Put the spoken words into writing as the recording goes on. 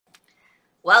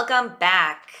Welcome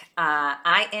back.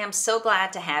 I am so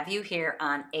glad to have you here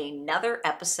on another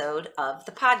episode of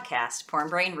the podcast, Porn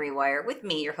Brain Rewire, with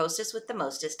me, your hostess with the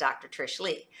mostest, Dr. Trish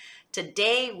Leigh.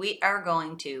 Today, we are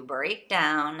going to break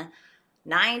down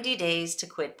 90 days to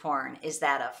quit porn. Is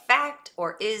that a fact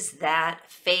or is that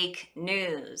fake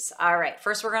news? All right,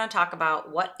 first we're going to talk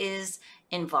about what is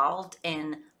involved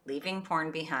in leaving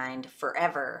porn behind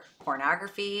forever,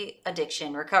 pornography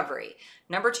addiction recovery.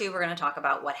 Number two, we're going to talk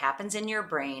about what happens in your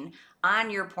brain on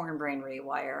your porn brain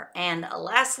rewire. And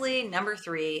lastly, number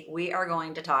three, we are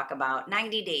going to talk about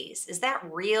 90 days. Is that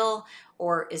real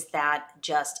or is that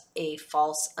just a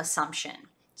false assumption?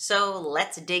 So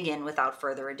let's dig in without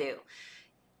further ado.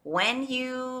 When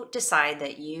you decide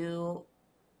that you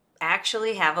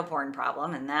actually have a porn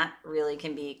problem, and that really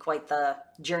can be quite the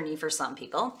journey for some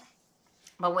people,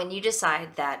 but when you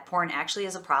decide that porn actually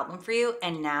is a problem for you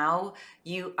and now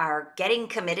you are getting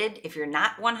committed, if you're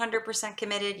not 100%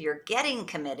 committed, you're getting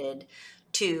committed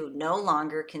to no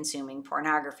longer consuming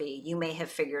pornography. You may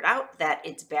have figured out that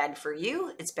it's bad for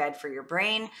you, it's bad for your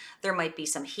brain. There might be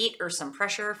some heat or some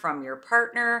pressure from your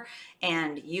partner,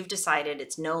 and you've decided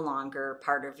it's no longer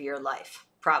part of your life,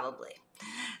 probably.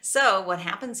 So what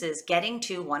happens is getting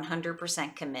to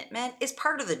 100% commitment is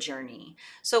part of the journey.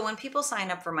 So when people sign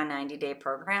up for my 90-day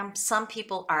program, some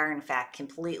people are in fact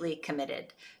completely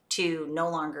committed to no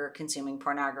longer consuming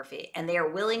pornography, and they are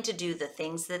willing to do the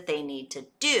things that they need to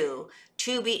do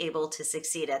to be able to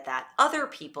succeed at that. Other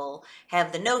people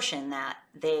have the notion that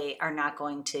they are not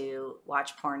going to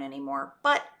watch porn anymore,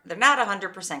 but they're not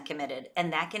 100% committed,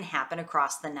 and that can happen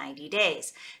across the 90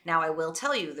 days. Now, I will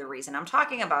tell you the reason I'm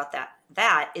talking about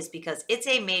that is because it's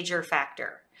a major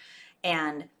factor.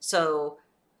 And so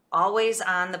always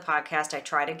on the podcast, I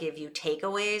try to give you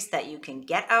takeaways that you can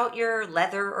get out your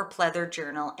leather or pleather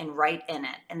journal and write in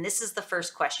it. And this is the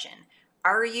first question.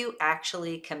 Are you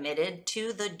actually committed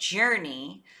to the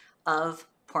journey of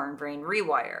Porn Brain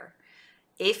Rewire?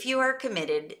 If you are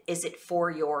committed, is it for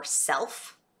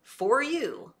yourself, for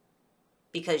you,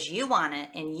 because you want it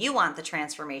and you want the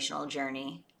transformational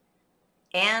journey?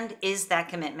 And is that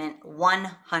commitment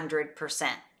 100%?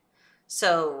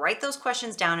 So write those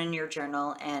questions down in your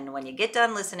journal, and when you get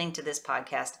done listening to this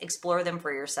podcast, explore them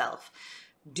for yourself.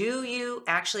 Do you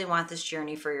actually want this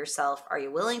journey for yourself? Are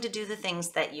you willing to do the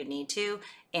things that you need to?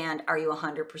 And are you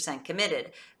 100%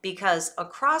 committed? Because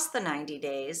across the 90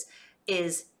 days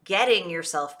is getting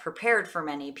yourself prepared for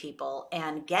many people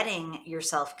and getting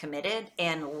yourself committed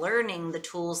and learning the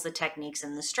tools, the techniques,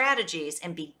 and the strategies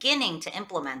and beginning to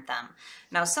implement them.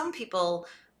 Now, some people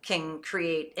can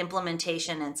create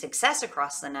implementation and success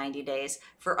across the 90 days.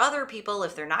 For other people,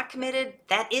 if they're not committed,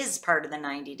 that is part of the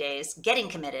 90 days, getting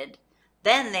committed.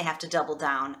 Then they have to double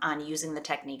down on using the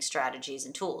techniques, strategies,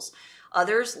 and tools.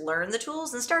 Others learn the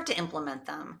tools and start to implement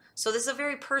them. So this is a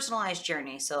very personalized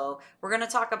journey. So we're going to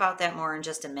talk about that more in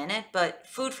just a minute, but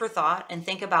food for thought and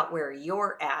think about where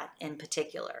you're at in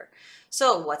particular.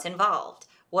 So what's involved?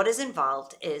 What is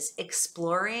involved is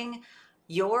exploring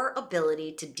your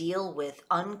ability to deal with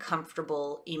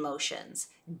uncomfortable emotions,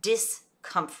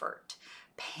 discomfort,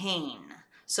 pain.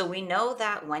 So we know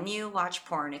that when you watch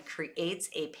porn, it creates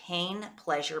a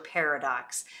pain-pleasure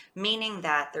paradox, meaning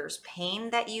that there's pain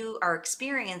that you are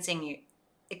experiencing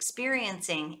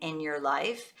in your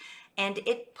life, and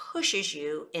it pushes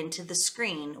you into the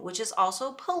screen, which is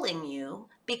also pulling you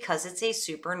because it's a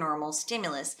supernormal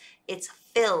stimulus. It's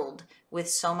filled with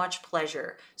so much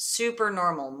pleasure,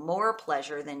 supernormal, more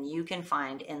pleasure than you can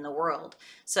find in the world.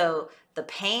 So the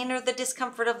pain or the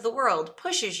discomfort of the world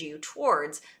pushes you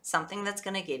towards something that's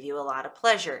going to give you a lot of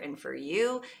pleasure. And for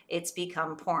you, it's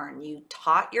become porn. You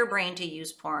taught your brain to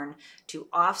use porn to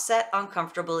offset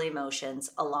uncomfortable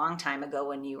emotions a long time ago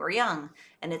when you were young,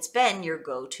 and it's been your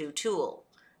go-to tool.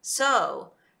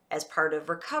 So as part of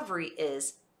recovery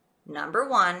is, number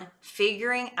one,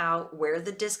 figuring out where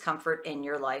the discomfort in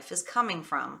your life is coming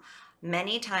from.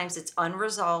 Many times it's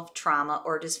unresolved trauma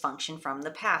or dysfunction from the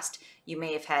past. You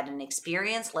may have had an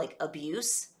experience like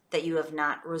abuse that you have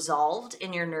not resolved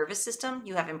in your nervous system.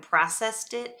 You haven't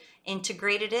processed it,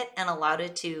 integrated it, and allowed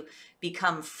it to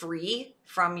become free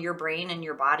from your brain and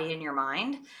your body and your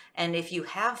mind. And if you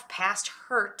have past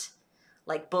hurt,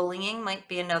 like bullying might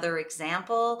be another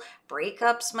example,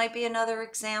 breakups might be another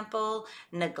example,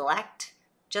 neglect,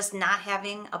 just not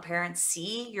having a parent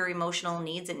see your emotional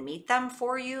needs and meet them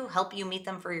for you, help you meet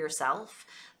them for yourself,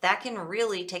 that can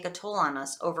really take a toll on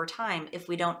us over time if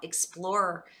we don't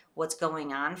explore what's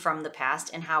going on from the past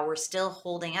and how we're still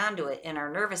holding on to it in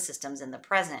our nervous systems in the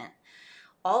present.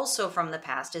 also from the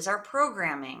past is our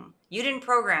programming. You didn't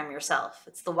program yourself.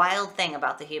 It's the wild thing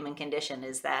about the human condition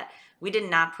is that we did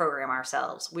not program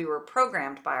ourselves. We were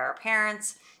programmed by our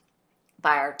parents,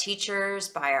 by our teachers,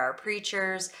 by our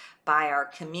preachers, by our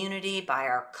community, by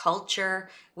our culture.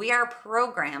 We are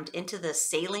programmed into the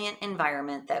salient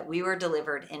environment that we were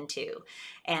delivered into.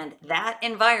 And that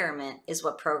environment is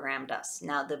what programmed us.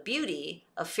 Now, the beauty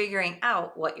of figuring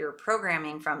out what your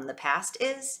programming from the past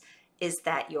is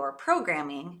that your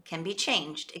programming can be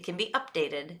changed. It can be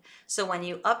updated. So when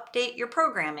you update your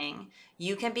programming,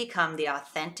 you can become the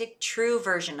authentic, true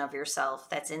version of yourself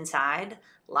that's inside,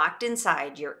 locked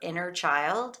inside your inner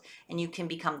child, and you can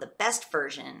become the best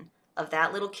version of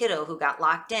that little kiddo who got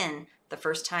locked in the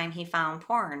first time he found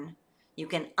porn. You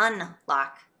can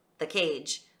unlock the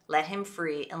cage, let him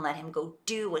free, and let him go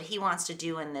do what he wants to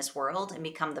do in this world and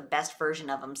become the best version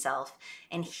of himself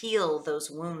and heal those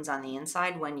wounds on the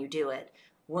inside when you do it.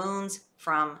 Wounds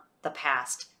from the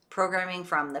past, programming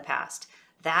from the past.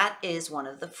 That is one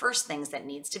of the first things that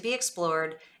needs to be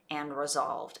explored and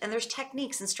resolved. And there's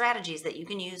techniques and strategies that you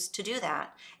can use to do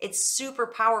that. It's super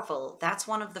powerful. That's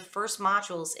one of the first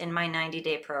modules in my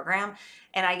 90-day program.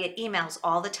 And I get emails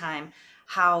all the time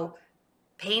how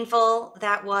painful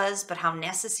that was, but how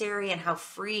necessary and how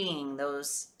freeing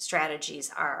those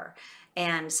strategies are.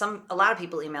 And a lot of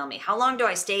people email me, how long do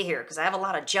I stay here? Because I have a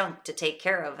lot of junk to take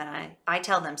care of. And I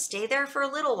tell them, stay there for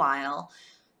a little while,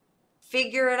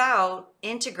 figure it out,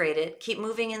 integrate it, keep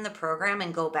moving in the program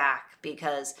and go back.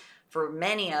 Because for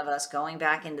many of us, going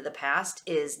back into the past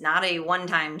is not a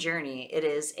one-time journey. It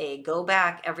is a go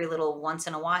back every little once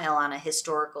in a while on a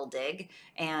historical dig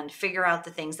and figure out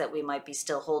the things that we might be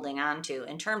still holding on to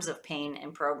in terms of pain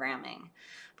and programming.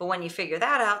 But when you figure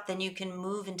that out, then you can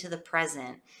move into the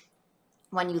present.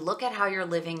 When you look at how you're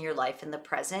living your life in the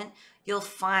present, you'll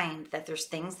find that there's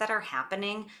things that are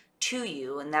happening to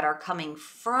you and that are coming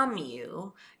from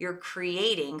you, you're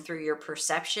creating through your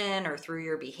perception or through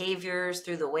your behaviors,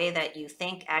 through the way that you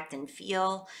think, act, and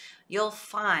feel. You'll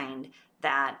find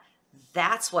that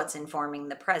that's what's informing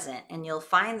the present. And you'll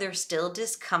find there's still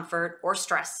discomfort or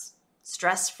stress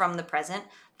from the present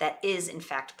that is in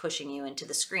fact pushing you into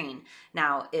the screen.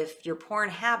 Now, if your porn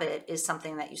habit is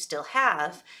something that you still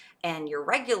have, and you're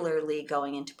regularly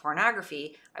going into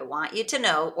pornography, I want you to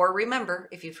know, or remember,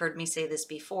 if you've heard me say this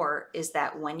before, is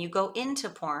that when you go into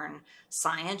porn,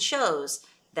 science shows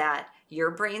that your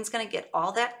brain's going to get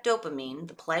all that dopamine,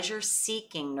 the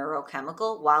pleasure-seeking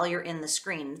neurochemical, while you're in the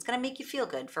screen. It's going to make you feel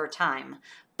good for a time.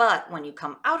 But when you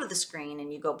come out of the screen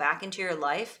and you go back into your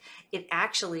life, it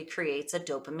actually creates a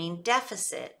dopamine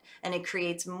deficit and it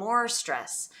creates more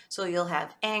stress. So you'll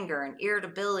have anger and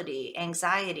irritability,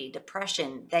 anxiety,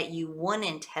 depression that you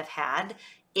wouldn't have had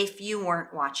if you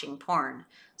weren't watching porn.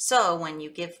 So when you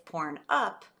give porn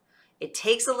up, it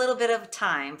takes a little bit of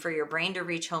time for your brain to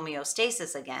reach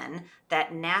homeostasis again,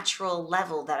 that natural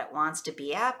level that it wants to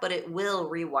be at, but it will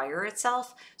rewire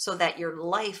itself so that your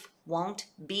life won't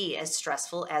be as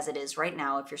stressful as it is right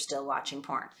now if you're still watching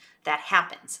porn. That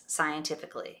happens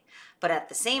scientifically. But at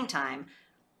the same time,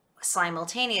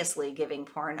 simultaneously giving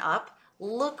porn up,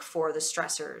 look for the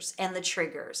stressors and the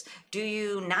triggers. Do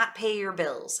you not pay your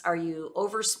bills? Are you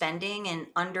overspending and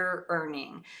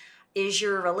under-earning? Is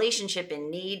your relationship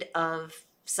in need of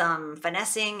some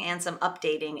finessing and some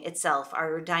updating itself? Are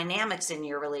your dynamics in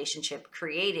your relationship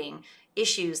creating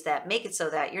issues that make it so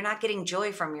that you're not getting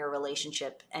joy from your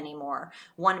relationship anymore?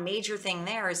 One major thing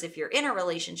there is if you're in a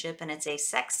relationship and it's a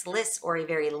sexless or a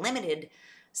very limited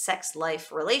sex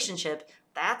life relationship,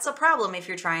 that's a problem if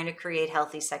you're trying to create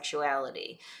healthy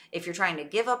sexuality. If you're trying to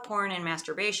give up porn and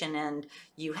masturbation and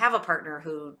you have a partner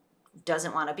who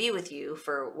doesn't want to be with you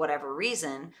for whatever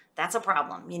reason, that's a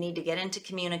problem. You need to get into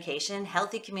communication,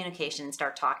 healthy communication, and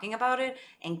start talking about it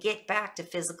and get back to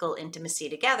physical intimacy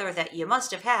together that you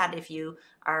must have had if you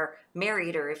are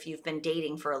married or if you've been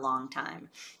dating for a long time.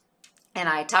 And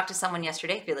I talked to someone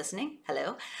yesterday, if you're listening,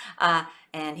 hello, and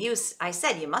I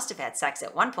said, you must have had sex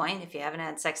at one point. If you haven't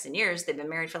had sex in years, they've been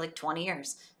married for like 20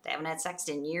 years. They haven't had sex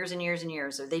in years and years and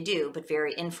years, or they do, but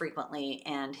very infrequently,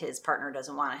 and his partner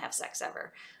doesn't want to have sex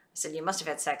ever. I said, you must have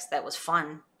had sex that was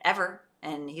fun ever.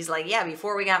 And he's like, yeah,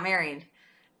 before we got married.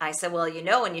 I said, well,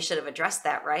 and you should have addressed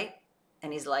that, right?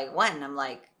 And he's like, when? I'm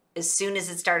like, as soon as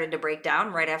it started to break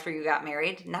down, right after you got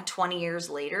married, not 20 years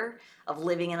later of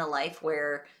living in a life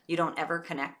where you don't ever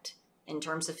connect in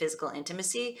terms of physical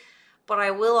intimacy. But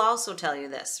I will also tell you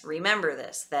this, remember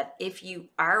this, that if you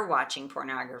are watching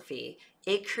pornography,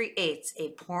 it creates a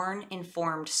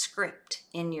porn-informed script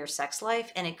in your sex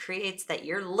life, and it creates that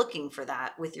you're looking for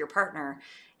that with your partner.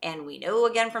 And we know,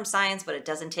 again, from science, but it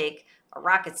doesn't take a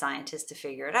rocket scientist to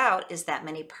figure it out is that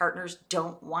many partners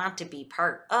don't want to be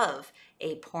part of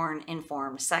a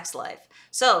porn-informed sex life.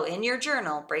 So in your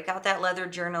journal, break out that leather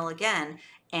journal again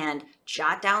and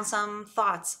jot down some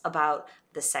thoughts about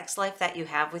the sex life that you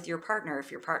have with your partner.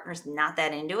 If your partner's not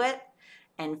that into it,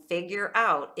 and figure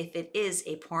out if it is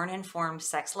a porn-informed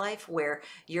sex life where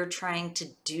you're trying to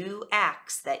do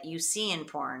acts that you see in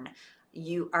porn.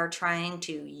 You are trying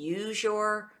to use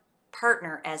your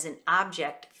partner as an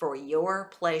object for your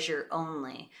pleasure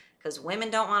only, because women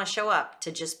don't want to show up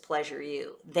to just pleasure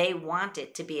you. They want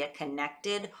it to be a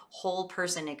connected, whole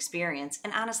person experience.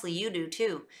 And honestly, you do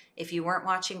too. If you weren't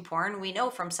watching porn, we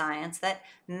know from science that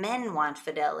men want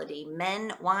fidelity,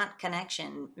 men want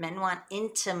connection, men want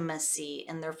intimacy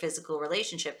in their physical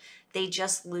relationship. They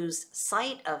just lose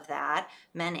sight of that,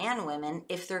 men and women,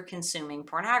 if they're consuming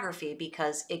pornography,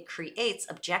 because it creates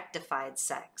objectified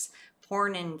sex,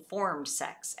 porn-informed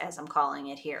sex, as I'm calling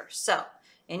it here. So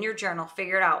in your journal,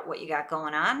 figure out what you got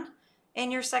going on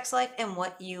in your sex life and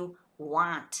what you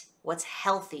want, what's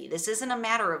healthy. This isn't a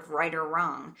matter of right or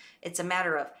wrong. It's a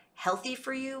matter of healthy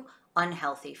for you,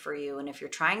 unhealthy for you. And if you're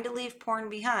trying to leave porn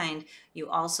behind, you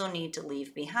also need to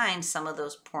leave behind some of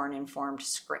those porn-informed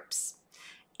scripts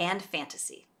and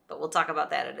fantasy. But we'll talk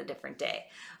about that at a different day.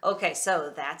 Okay,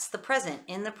 so that's the present.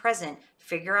 In the present,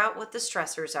 figure out what the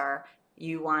stressors are.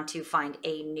 You want to find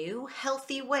a new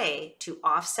healthy way to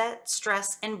offset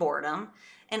stress and boredom.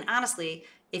 And honestly,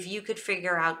 if you could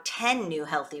figure out 10 new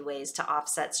healthy ways to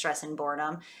offset stress and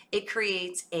boredom, it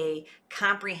creates a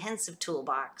comprehensive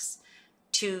toolbox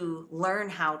to learn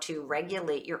how to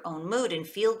regulate your own mood and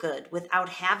feel good without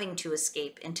having to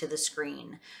escape into the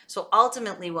screen. So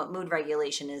ultimately what mood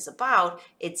regulation is about,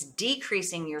 it's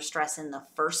decreasing your stress in the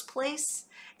first place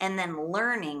and then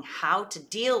learning how to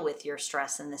deal with your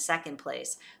stress in the second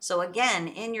place. So again,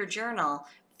 in your journal,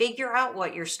 figure out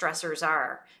what your stressors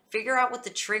are. Figure out what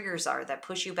the triggers are that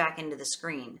push you back into the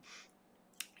screen.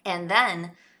 And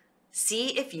then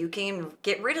see if you can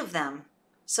get rid of them.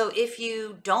 So if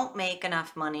you don't make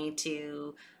enough money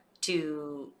to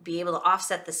be able to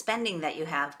offset the spending that you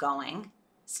have going,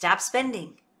 stop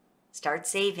spending, start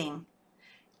saving,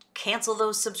 cancel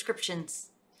those subscriptions.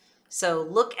 So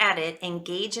look at it,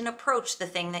 engage and approach the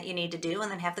thing that you need to do, and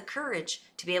then have the courage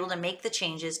to be able to make the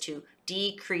changes to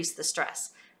decrease the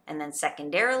stress. And then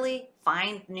secondarily,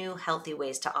 find new healthy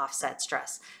ways to offset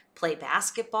stress. Play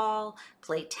basketball,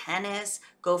 play tennis,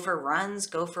 go for runs,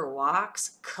 go for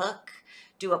walks, cook,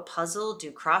 do a puzzle,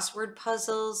 do crossword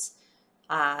puzzles,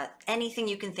 anything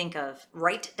you can think of.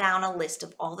 Write down a list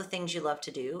of all the things you love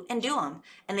to do and do them.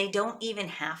 And they don't even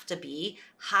have to be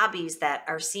hobbies that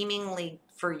are seemingly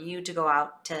for you to go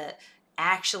out to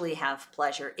actually have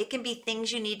pleasure. It can be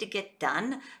things you need to get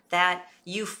done that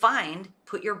you find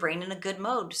put your brain in a good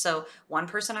mode. So one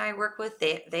person I work with,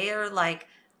 they are like,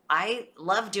 I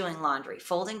love doing laundry.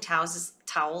 Folding towels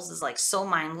is like so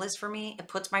mindless for me. It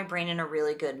puts my brain in a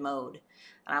really good mode.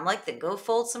 And I'm like, go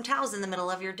fold some towels in the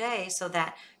middle of your day so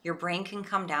that your brain can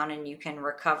come down and you can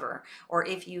recover. Or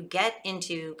if you get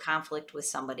into conflict with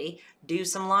somebody, do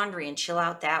some laundry and chill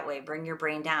out that way. Bring your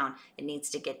brain down. It needs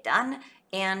to get done.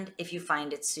 And if you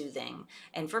find it soothing.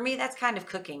 And for me, that's kind of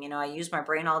cooking. You know, I use my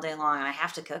brain all day long and I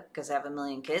have to cook because I have a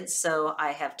million kids. So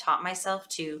I have taught myself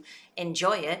to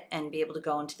enjoy it and be able to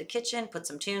go into the kitchen, put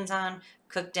some tunes on,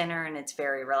 cook dinner, and it's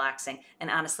very relaxing. And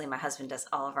honestly, my husband does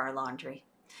all of our laundry.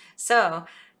 So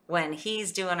when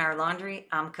he's doing our laundry,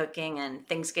 I'm cooking and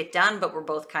things get done, but we're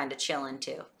both kind of chilling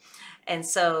too. And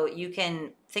so you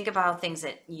can think about things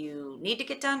that you need to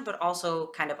get done, but also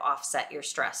kind of offset your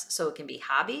stress. So it can be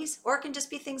hobbies, or it can just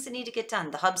be things that need to get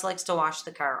done. The hubs likes to wash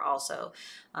the car also.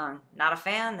 Not a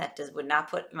fan. That would not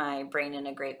put my brain in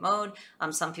a great mode.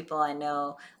 Some people I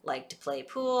know like to play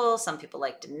pool. Some people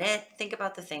like to knit. Think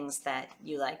about the things that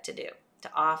you like to do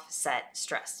to offset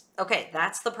stress. Okay,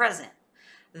 that's the present.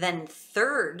 Then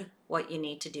third, what you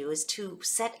need to do is to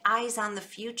set eyes on the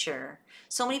future.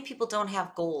 So many people don't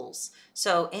have goals.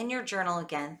 So in your journal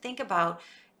again, think about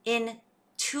in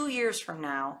 2 years from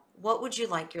now, what would you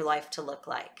like your life to look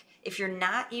like? If you're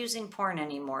not using porn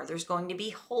anymore, there's going to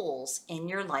be holes in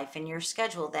your life and your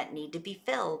schedule that need to be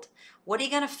filled. What are you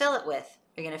going to fill it with?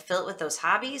 Are you going to fill it with those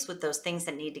hobbies, with those things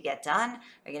that need to get done?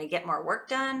 Are you going to get more work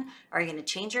done? Are you going to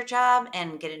change your job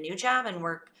and get a new job and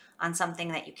work on something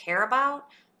that you care about?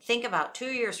 Think about 2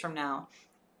 years from now,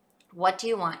 what do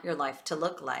you want your life to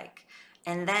look like?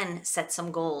 And then set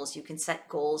some goals. You can set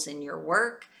goals in your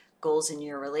work, goals in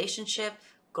your relationship,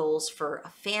 goals for a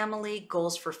family,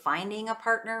 goals for finding a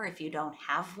partner if you don't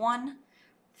have one.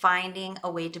 finding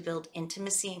a way to build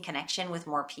intimacy and connection with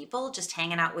more people, just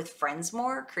hanging out with friends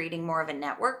more, creating more of a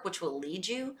network, which will lead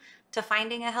you to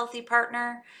finding a healthy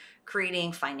partner,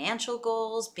 creating financial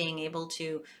goals, being able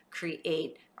to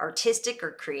create artistic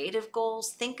or creative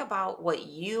goals. Think about what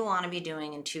you want to be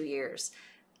doing in 2 years.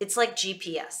 It's like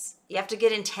GPS. You have to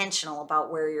get intentional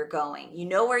about where you're going. You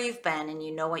know where you've been and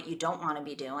you know what you don't want to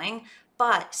be doing,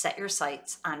 but set your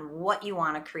sights on what you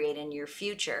want to create in your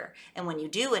future. And when you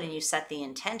do it and you set the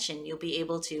intention, you'll be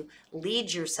able to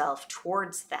lead yourself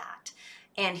towards that.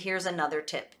 And here's another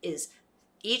tip is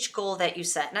each goal that you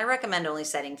set, and I recommend only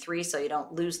setting 3 so you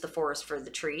don't lose the forest for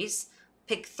the trees.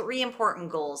 Pick 3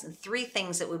 important goals and 3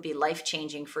 things that would be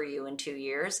life-changing for you in 2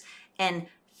 years, and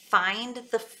find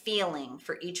the feeling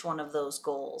for each one of those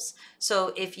goals.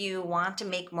 So if you want to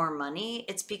make more money,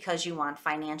 it's because you want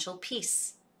financial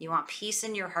peace. You want peace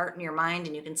in your heart and your mind,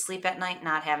 and you can sleep at night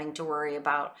not having to worry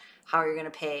about how you're going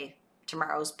to pay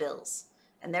tomorrow's bills.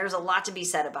 And there's a lot to be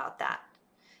said about that.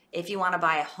 If you want to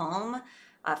buy a home,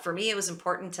 for me, it was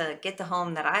important to get the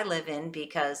home that I live in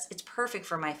because it's perfect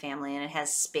for my family and it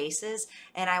has spaces,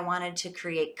 and I wanted to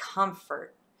create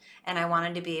comfort. And I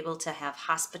wanted to be able to have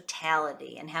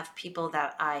hospitality and have people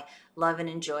that I love and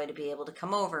enjoy to be able to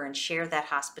come over and share that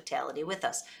hospitality with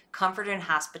us. Comfort and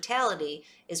hospitality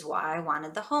is why I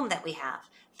wanted the home that we have.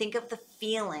 Think of the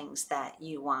feelings that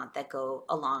you want that go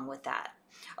along with that.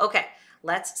 Okay,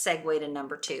 let's segue to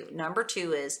number 2. Number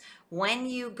 2 is when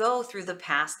you go through the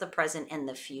past, the present, and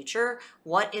the future,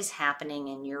 what is happening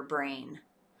in your brain?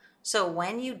 So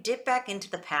when you dip back into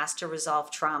the past to resolve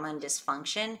trauma and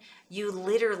dysfunction, you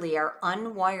literally are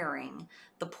unwiring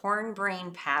the porn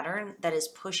brain pattern that is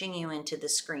pushing you into the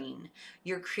screen.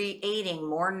 You're creating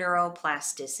more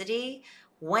neuroplasticity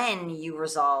when you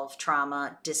resolve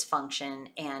trauma, dysfunction,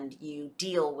 and you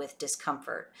deal with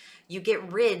discomfort. You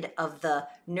get rid of the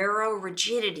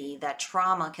neurorigidity that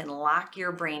trauma can lock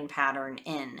your brain pattern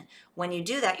in. When you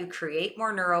do that, you create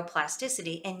more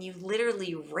neuroplasticity and you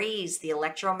literally raise the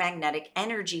electromagnetic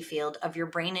energy field of your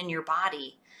brain and your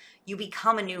body. You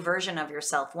become a new version of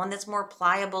yourself, one that's more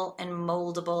pliable and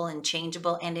moldable and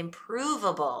changeable and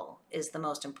improvable is the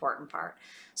most important part.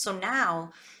 So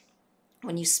now,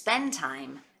 when you spend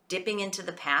time dipping into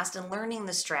the past and learning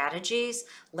the strategies,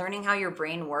 learning how your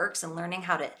brain works and learning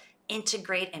how to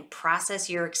integrate and process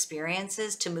your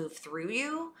experiences to move through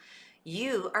you,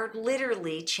 you are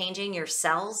literally changing your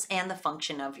cells and the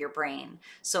function of your brain.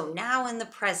 So now in the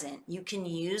present, you can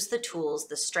use the tools,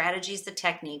 the strategies, the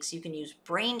techniques. You can use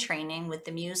brain training with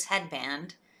the Muse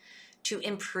headband to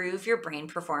improve your brain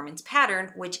performance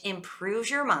pattern, which improves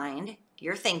your mind,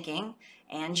 your thinking,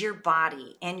 and your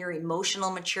body and your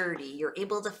emotional maturity. You're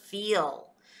able to feel.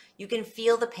 You can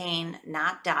feel the pain,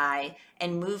 not die,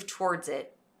 and move towards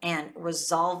it and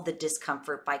resolve the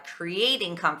discomfort by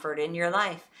creating comfort in your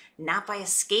life, not by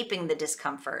escaping the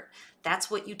discomfort. That's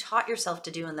what you taught yourself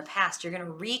to do in the past. You're going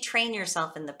to retrain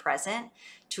yourself in the present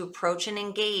to approach and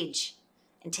engage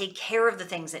and take care of the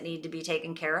things that need to be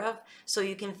taken care of so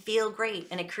you can feel great.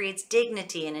 And it creates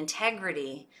dignity and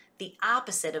integrity, the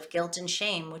opposite of guilt and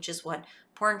shame, which is what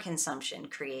porn consumption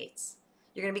creates.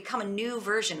 You're going to become a new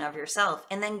version of yourself.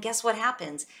 And then guess what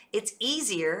happens? It's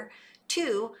easier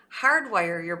to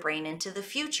hardwire your brain into the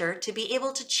future to be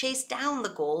able to chase down the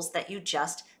goals that you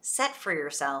just set for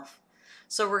yourself.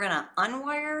 So we're going to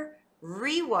unwire,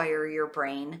 rewire your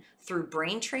brain through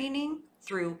brain training,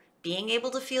 through being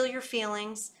able to feel your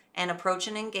feelings and approach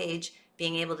and engage,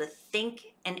 being able to think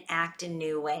and act in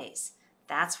new ways.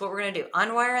 That's what we're going to do.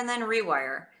 Unwire and then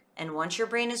rewire. And once your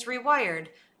brain is rewired,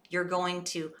 you're going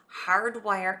to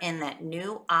hardwire in that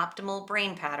new optimal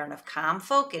brain pattern of calm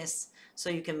focus so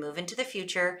you can move into the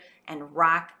future and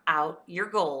rock out your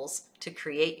goals to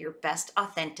create your best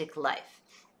authentic life.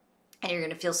 And you're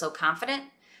going to feel so confident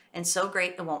and so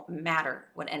great it won't matter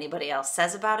what anybody else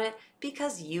says about it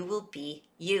because you will be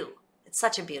you. It's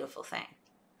such a beautiful thing.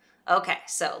 Okay,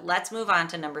 so let's move on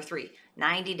to number 3,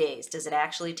 90 days. Does it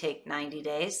actually take 90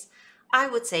 days? I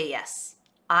would say yes.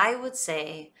 I would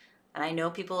say, and I know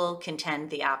people contend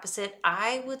the opposite,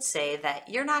 I would say that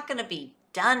you're not going to be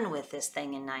done with this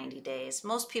thing in 90 days.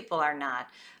 Most people are not,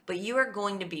 but you are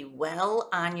going to be well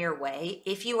on your way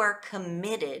if you are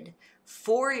committed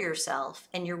for yourself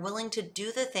and you're willing to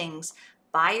do the things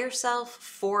by yourself,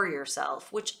 for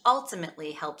yourself, which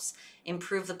ultimately helps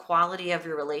improve the quality of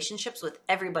your relationships with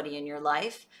everybody in your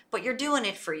life, but you're doing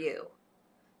it for you.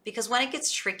 Because when it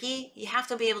gets tricky, you have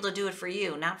to be able to do it for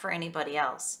you, not for anybody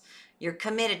else. You're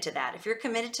committed to that. If you're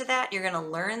committed to that, you're going to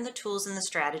learn the tools and the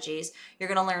strategies. You're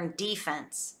going to learn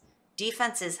defense.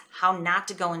 Defense is how not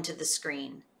to go into the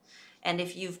screen. And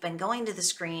if you've been going to the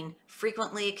screen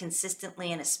frequently,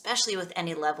 consistently, and especially with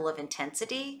any level of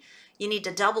intensity, you need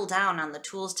to double down on the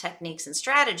tools, techniques, and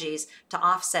strategies to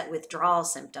offset withdrawal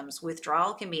symptoms.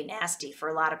 Withdrawal can be nasty for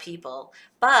a lot of people,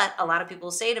 but a lot of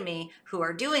people say to me who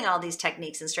are doing all these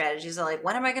techniques and strategies are like,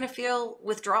 when am I going to feel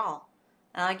withdrawal?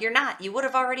 And I'm like, you're not. You would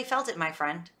have already felt it, my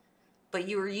friend. But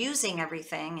you were using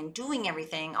everything and doing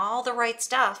everything, all the right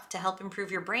stuff to help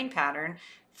improve your brain pattern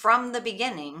from the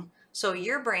beginning. So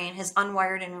your brain has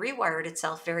unwired and rewired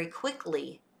itself very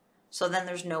quickly. So then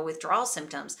there's no withdrawal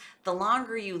symptoms. The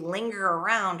longer you linger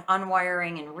around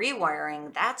unwiring and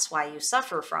rewiring, that's why you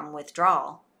suffer from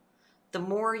withdrawal. The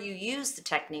more you use the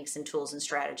techniques and tools and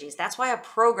strategies, that's why a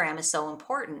program is so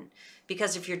important.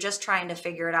 Because if you're just trying to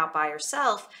figure it out by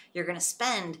yourself, you're going to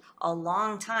spend a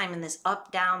long time in this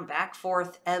up, down, back,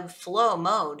 forth, ebb, flow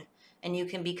mode. And you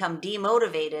can become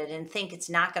demotivated and think it's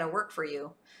not going to work for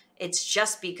you. It's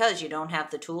just because you don't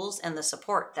have the tools and the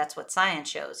support. That's what science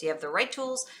shows. You have the right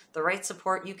tools, the right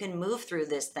support, you can move through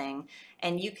this thing,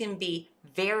 and you can be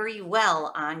very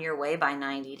well on your way by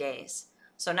 90 days.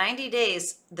 So 90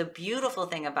 days, the beautiful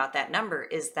thing about that number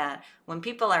is that when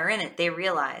people are in it, they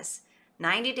realize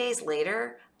 90 days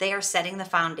later, they are setting the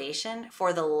foundation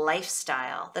for the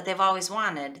lifestyle that they've always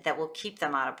wanted that will keep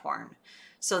them out of porn.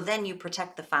 So then you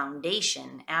protect the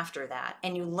foundation after that,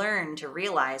 and you learn to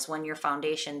realize when your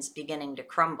foundation's beginning to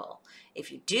crumble.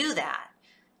 If you do that,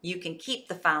 you can keep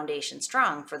the foundation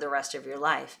strong for the rest of your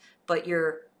life, but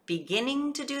you're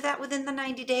beginning to do that within the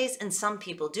 90 days, and some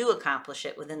people do accomplish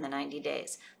it within the 90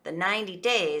 days. The 90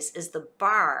 days is the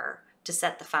bar to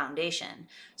set the foundation.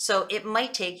 So it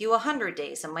might take you 100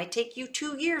 days. It might take you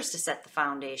 2 years to set the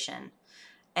foundation.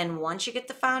 And once you get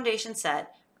the foundation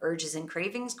set, urges and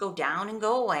cravings go down and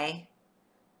go away.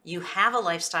 You have a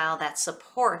lifestyle that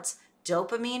supports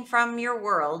dopamine from your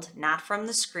world, not from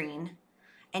the screen.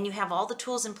 And you have all the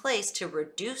tools in place to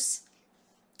reduce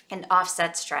and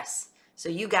offset stress. So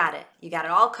you got it. You got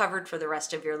it all covered for the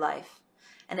rest of your life.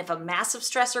 And if a massive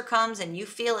stressor comes and you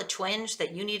feel a twinge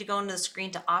that you need to go into the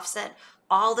screen to offset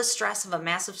all the stress of a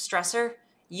massive stressor,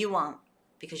 you won't,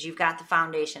 because you've got the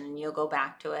foundation and you'll go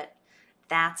back to it.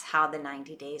 That's how the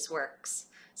 90 days works.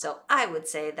 So I would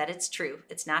say that it's true.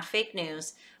 It's not fake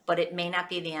news, but it may not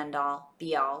be the end all,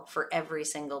 be all for every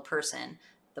single person.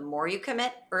 The more you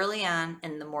commit early on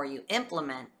and the more you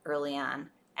implement early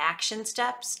on action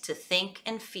steps to think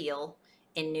and feel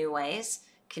in new ways,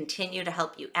 continue to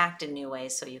help you act in new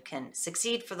ways so you can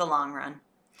succeed for the long run.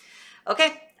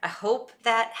 Okay, I hope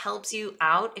that helps you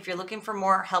out. If you're looking for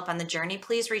more help on the journey,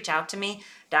 please reach out to me,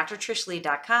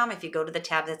 drtrishleigh.com. If you go to the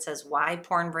tab that says Why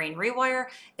Porn Brain Rewire,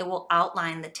 it will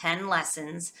outline the 10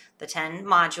 lessons, the 10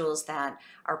 modules that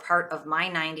are part of my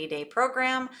 90-day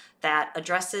program that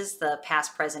addresses the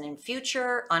past, present, and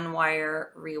future, unwire,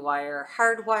 rewire,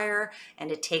 hardwire,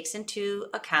 and it takes into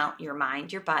account your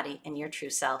mind, your body, and your true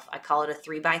self. I call it a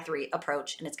 3x3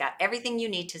 approach, and it's got everything you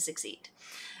need to succeed.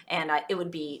 And it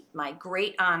would be my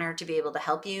great honor to be able to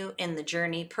help you in the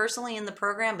journey personally in the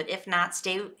program. But if not,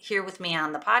 stay here with me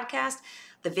on the podcast.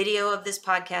 The video of this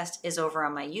podcast is over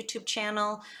on my YouTube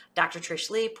channel, Dr. Trish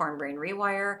Leigh, Porn Brain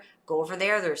Rewire. Go over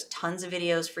there. There's tons of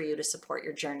videos for you to support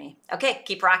your journey. Okay,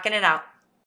 keep rocking it out.